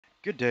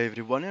Good day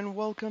everyone and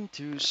welcome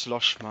to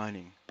Slosh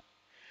Mining.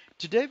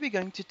 Today we're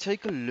going to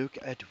take a look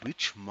at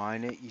which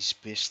miner is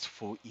best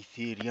for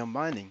Ethereum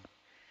mining.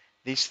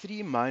 There's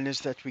three miners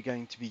that we're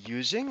going to be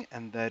using,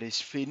 and that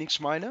is Phoenix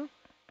Miner,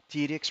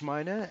 t-rex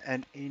miner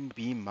and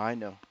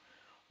NBMiner.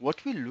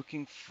 What we're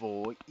looking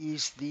for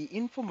is the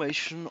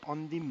information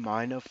on the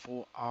miner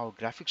for our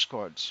graphics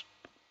cards.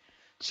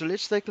 So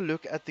let's take a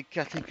look at the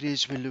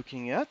categories we're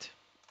looking at.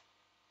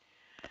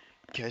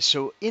 Okay,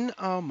 so in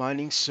our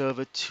mining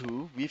server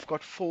 2, we've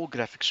got four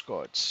graphics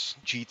cards: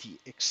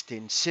 GTX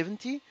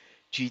 1070,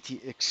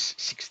 GTX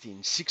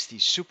 1660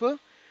 Super,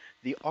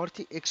 the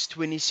RTX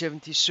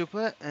 2070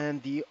 Super,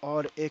 and the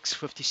RX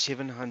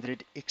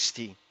 5700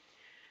 XT.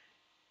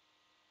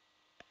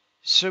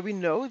 So we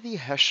know the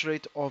hash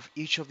rate of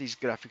each of these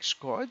graphics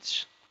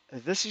cards.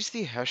 This is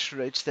the hash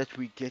rates that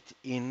we get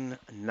in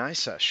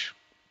NiceHash.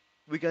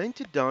 We're going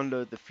to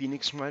download the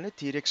Phoenix Miner,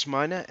 t-rex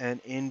miner,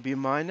 and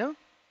NBMiner.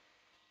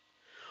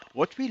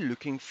 What we're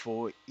looking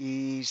for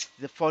is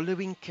the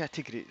following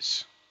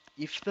categories.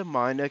 If the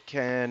miner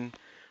can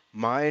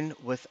mine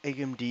with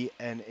AMD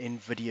and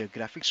NVIDIA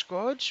graphics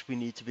cards, we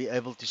need to be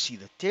able to see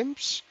the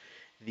temps,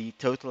 the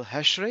total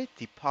hash rate,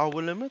 the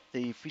power limit,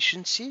 the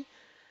efficiency,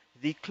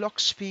 the clock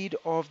speed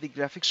of the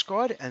graphics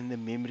card, and the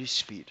memory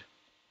speed.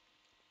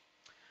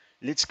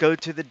 Let's go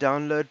to the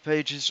download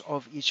pages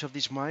of each of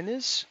these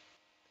miners.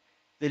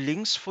 The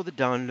links for the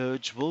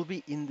downloads will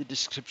be in the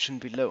description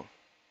below.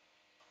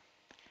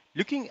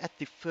 Looking at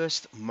the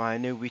first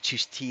miner, which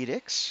is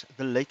T-Rex,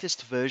 the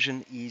latest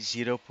version is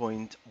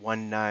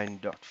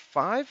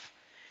 0.19.5.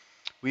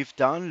 We've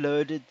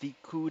downloaded the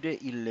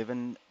CUDA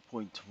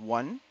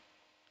 11.1.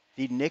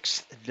 The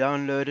next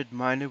downloaded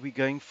miner we're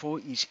going for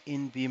is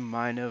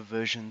NBMiner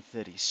version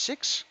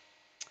 36.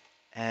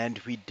 And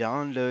we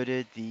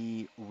downloaded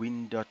the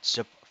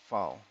win.zip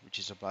file, which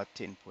is about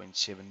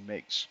 10.7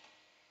 megs.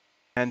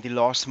 And the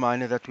last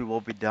miner that we will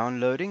be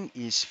downloading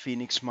is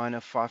Phoenix Miner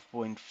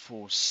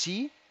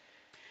 5.4C.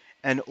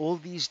 And all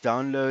these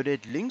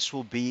downloaded links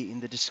will be in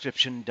the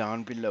description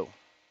down below.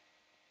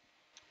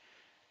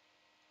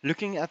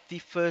 Looking at the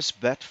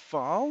first bat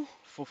file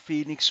for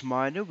Phoenix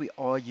Miner, we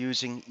are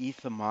using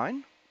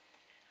Ethermine.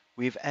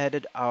 We've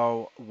added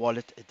our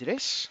wallet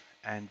address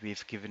and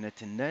we've given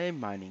it a name,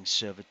 mining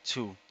server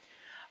 2.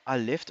 I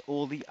left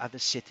all the other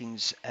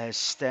settings as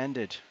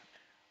standard.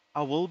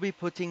 I will be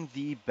putting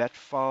the bat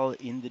file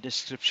in the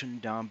description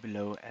down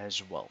below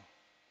as well.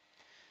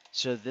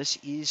 So this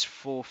is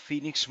for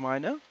Phoenix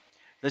Miner.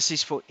 This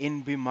is for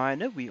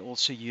NBMiner. We're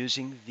also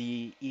using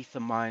the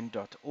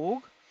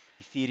ethermine.org.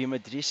 Ethereum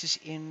address is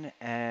in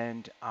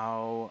and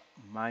our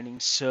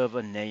mining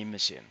server name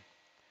is in.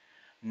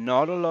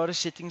 Not a lot of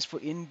settings for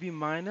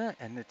NBMiner,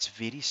 and it's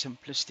very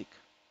simplistic.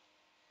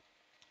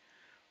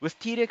 With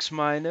t-rex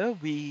miner,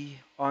 we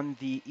on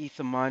the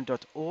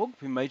ethermine.org,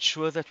 we made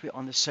sure that we're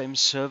on the same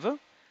server.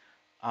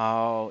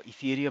 Our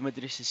Ethereum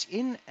address is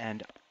in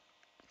and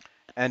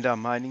our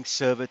mining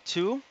server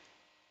 2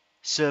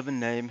 server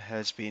name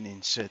has been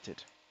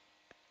inserted.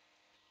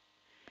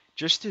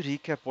 Just to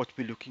recap what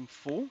we're looking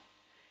for,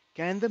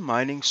 can the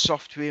mining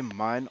software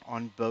mine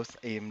on both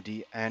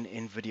AMD and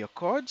NVIDIA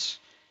cards?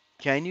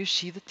 Can you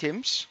see the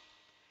temps?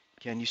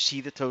 Can you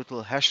see the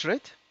total hash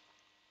rate,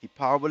 the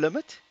power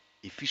limit,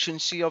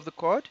 efficiency of the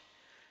card,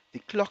 the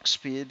clock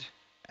speed,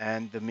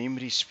 and the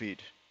memory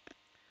speed?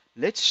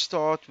 Let's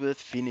start with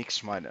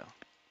Phoenix Miner.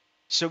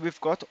 So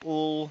we've got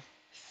all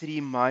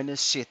three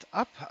miners set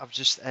up. I've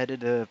just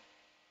added a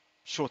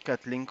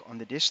shortcut link on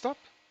the desktop.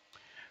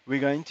 We're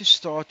going to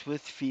start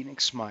with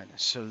Phoenix Miner.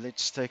 So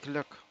let's take a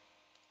look.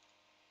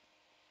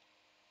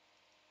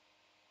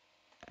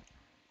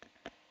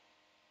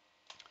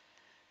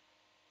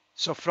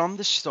 So from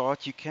the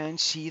start, you can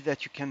see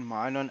that you can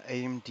mine on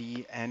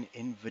AMD and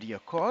NVIDIA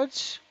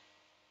cards.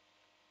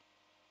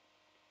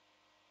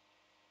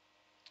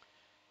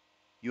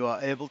 You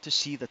are able to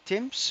see the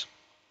temps.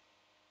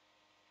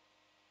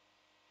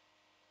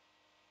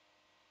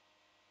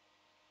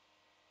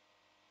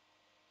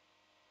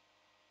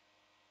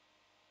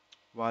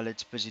 While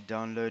it's busy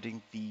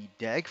downloading the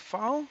DAG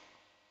file,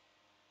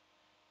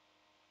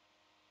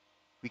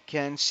 we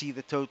can see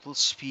the total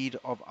speed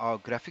of our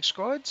graphics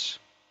cards.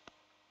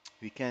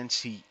 We can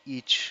see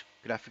each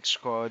graphics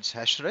card's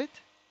hash rate.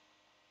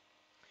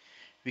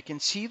 We can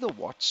see the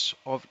watts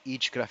of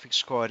each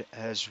graphics card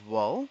as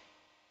well.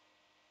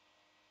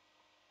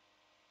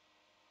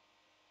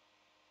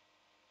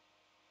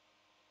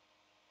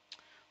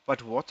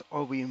 But what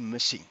are we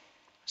missing?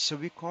 So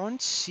we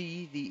can't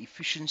see the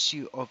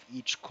efficiency of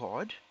each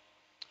card.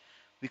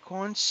 We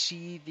can't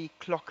see the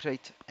clock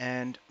rate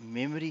and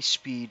memory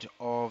speed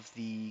of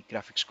the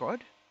graphics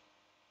card.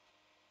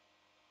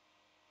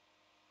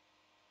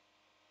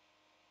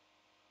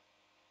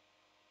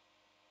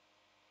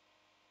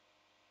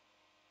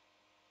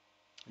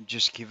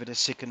 Just give it a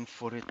second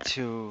for it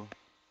to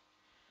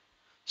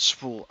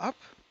spool up.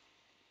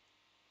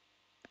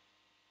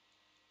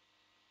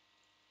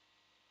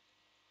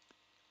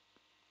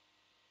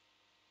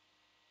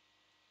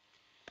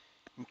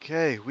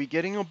 Okay, we're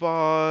getting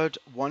about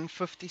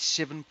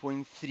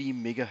 157.3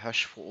 mega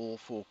hash for all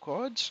four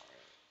cards.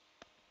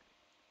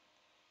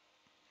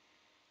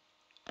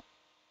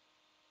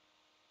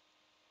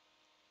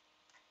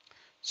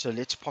 So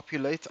let's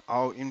populate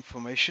our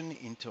information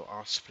into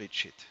our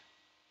spreadsheet.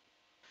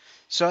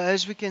 So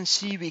as we can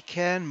see, we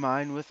can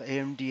mine with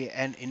AMD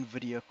and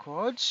NVIDIA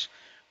cards.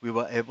 We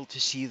were able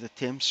to see the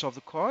temps of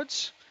the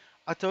cards.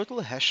 Our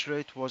total hash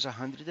rate was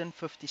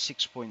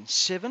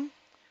 156.7.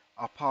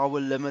 Our power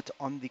limit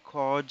on the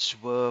cards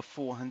were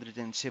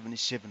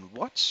 477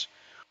 watts.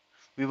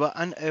 We were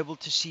unable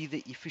to see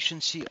the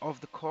efficiency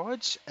of the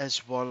cards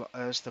as well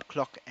as the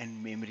clock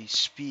and memory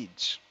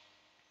speeds.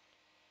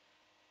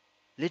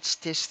 Let's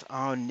test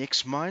our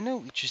next miner,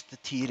 which is the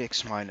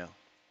T-Rex miner.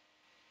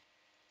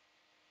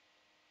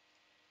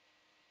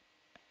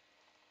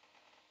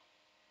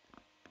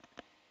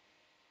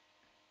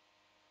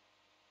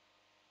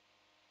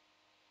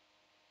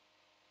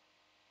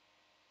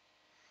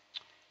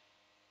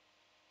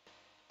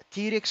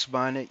 T-Rex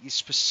miner is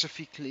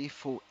specifically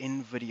for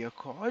NVIDIA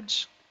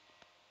cards.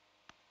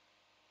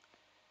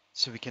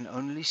 So we can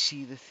only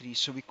see the three,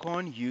 so we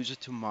can't use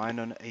it to mine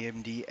on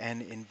AMD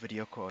and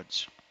NVIDIA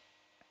cards.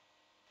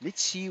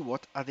 Let's see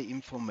what other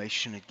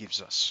information it gives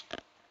us.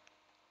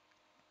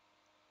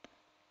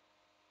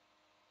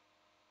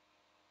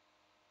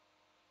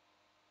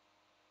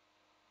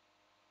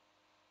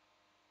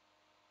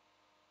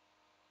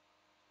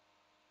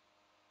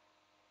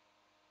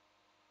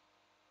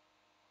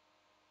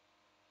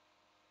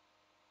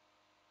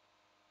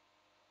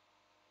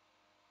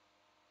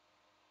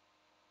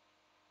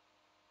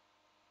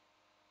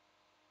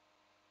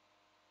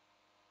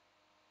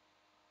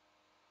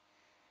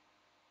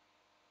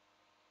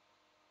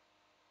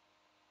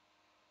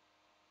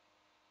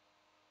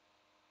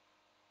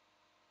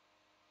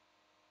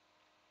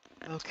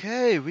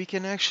 Okay, we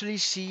can actually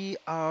see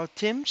our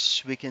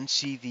temps, we can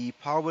see the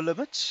power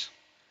limits,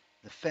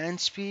 the fan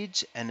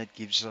speeds, and it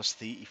gives us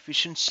the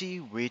efficiency,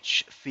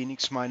 which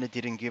Phoenix Miner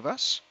didn't give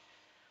us.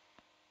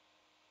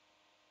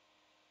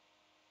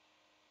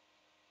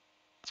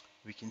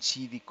 We can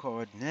see the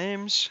card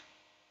names,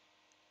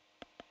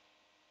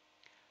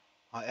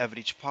 our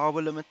average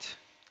power limit,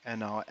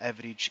 and our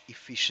average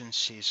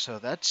efficiency. So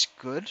that's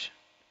good.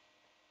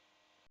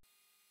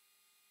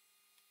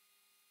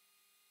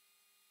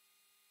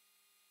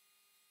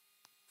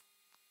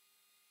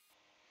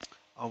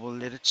 I will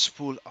let it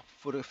spool up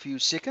for a few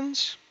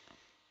seconds,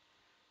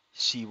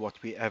 see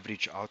what we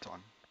average out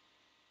on.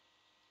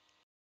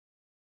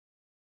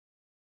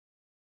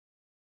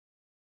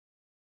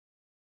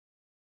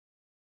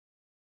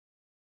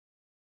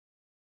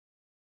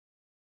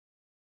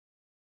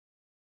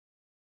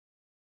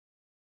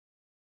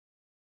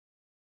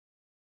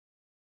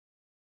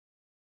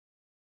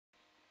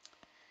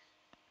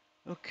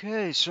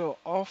 Okay, so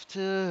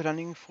after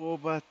running for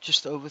about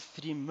just over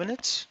 3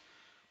 minutes,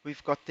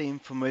 we've got the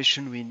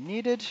information we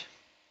needed.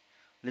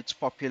 Let's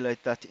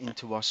populate that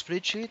into our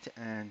spreadsheet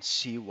and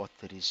see what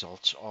the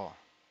results are.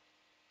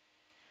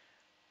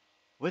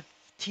 With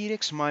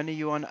T-Rex Miner,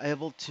 you're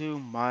unable to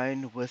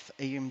mine with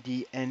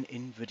AMD and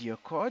NVIDIA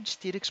cards.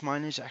 T-Rex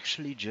Miner is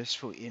actually just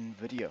for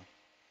NVIDIA.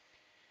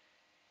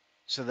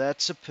 So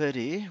that's a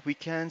pity. We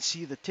can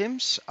see the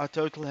temps. Our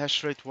total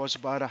hash rate was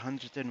about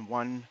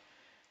 101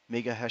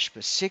 mega hash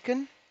per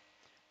second.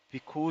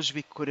 Because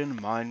we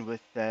couldn't mine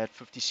with that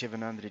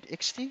 5700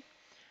 XT,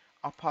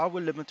 our power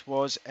limit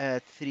was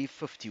at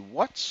 350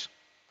 watts.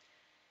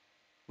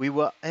 We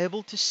were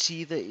able to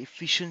see the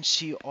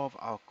efficiency of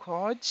our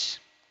cards,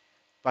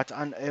 but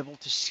unable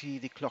to see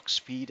the clock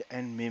speed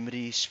and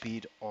memory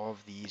speed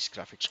of these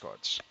graphics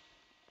cards.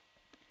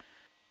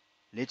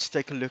 Let's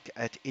take a look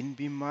at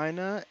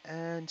NBMiner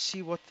and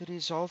see what the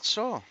results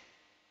are.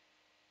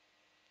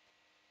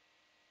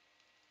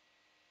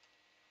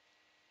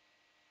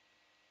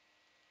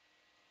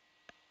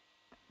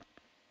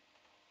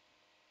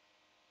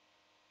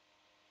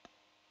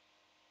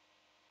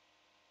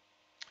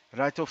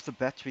 Right off the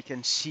bat, we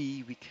can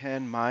see we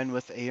can mine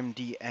with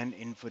AMD and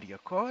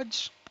NVIDIA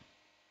cards.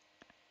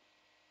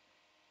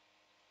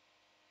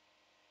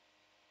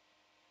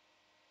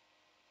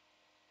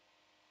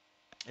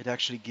 It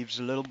actually gives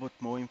a little bit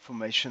more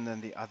information than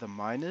the other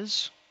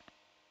miners.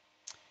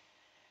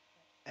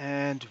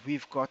 And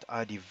we've got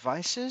our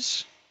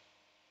devices.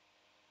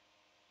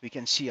 We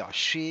can see our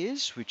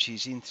shares, which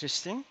is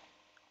interesting.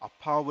 Our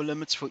power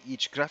limits for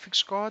each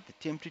graphics card, the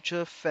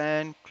temperature,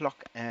 fan,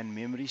 clock, and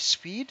memory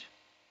speed.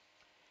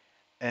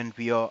 And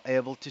we are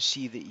able to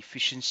see the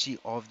efficiency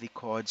of the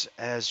cards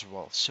as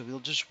well. So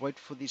we'll just wait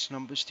for these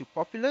numbers to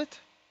populate.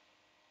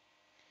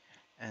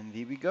 And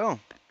there we go.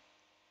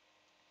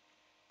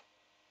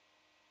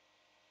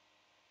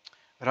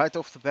 Right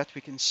off the bat,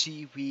 we can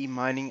see we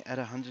mining at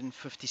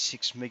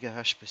 156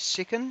 megahash per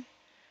second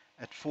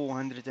at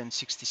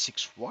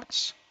 466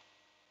 watts.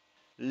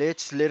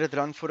 Let's let it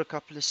run for a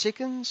couple of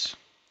seconds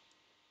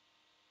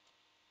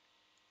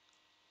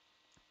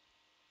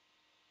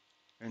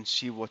and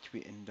see what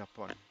we end up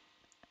on.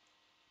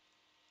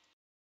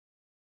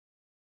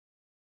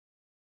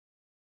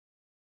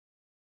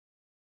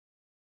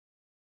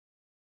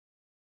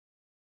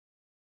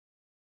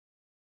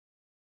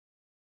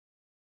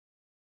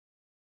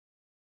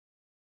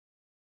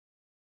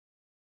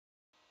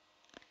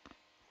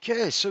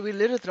 Okay, so we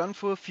let it run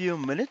for a few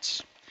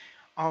minutes.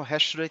 Our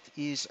hash rate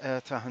is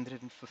at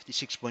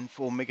 156.4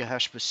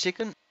 megahash per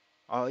second.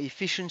 Our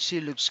efficiency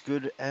looks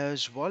good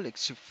as well,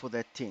 except for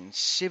that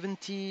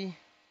 1070.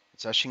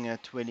 It's hashing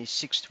at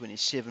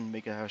 2627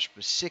 megahash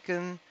per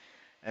second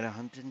at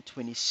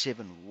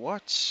 127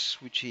 watts,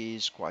 which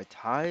is quite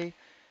high.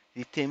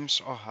 The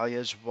temps are high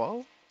as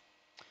well.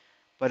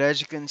 But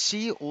as you can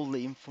see, all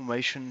the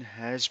information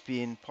has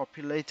been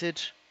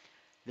populated.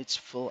 Let's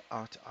fill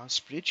out our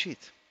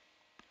spreadsheet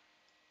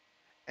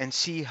and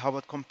see how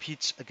it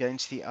competes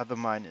against the other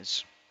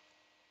miners.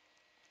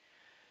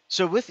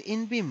 So with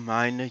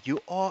NBMiner, you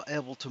are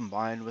able to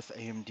mine with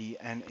AMD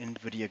and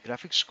NVIDIA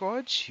graphics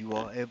cards. You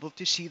are able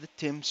to see the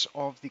temps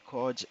of the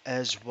cards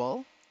as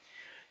well.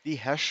 The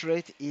hash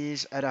rate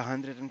is at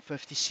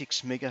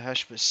 156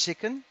 megahash per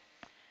second,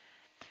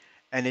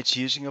 and it's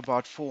using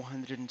about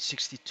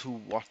 462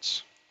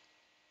 watts.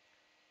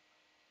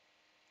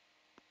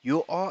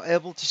 You are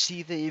able to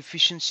see the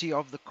efficiency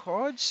of the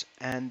cards,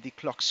 and the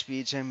clock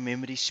speeds and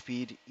memory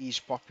speed is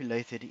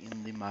populated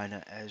in the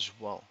miner as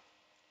well.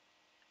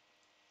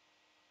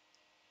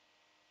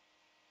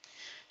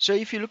 So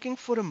if you're looking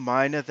for a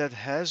miner that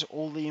has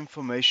all the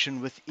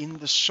information within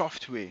the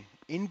software,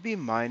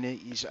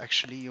 NBMiner is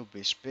actually your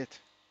best bet.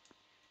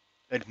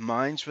 It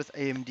mines with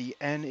AMD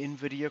and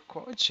NVIDIA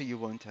cards, so you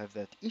won't have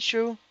that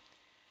issue,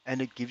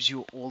 and it gives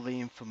you all the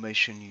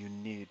information you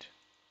need.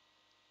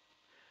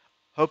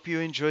 Hope you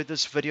enjoyed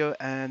this video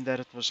and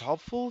that it was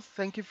helpful.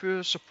 Thank you for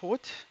your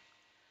support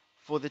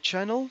for the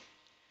channel.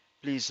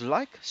 Please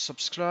like,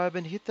 subscribe,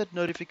 and hit that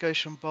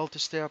notification bell to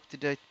stay up to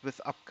date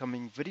with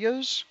upcoming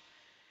videos.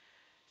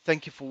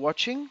 Thank you for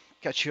watching.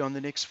 Catch you on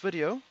the next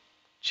video.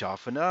 Ciao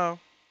for now.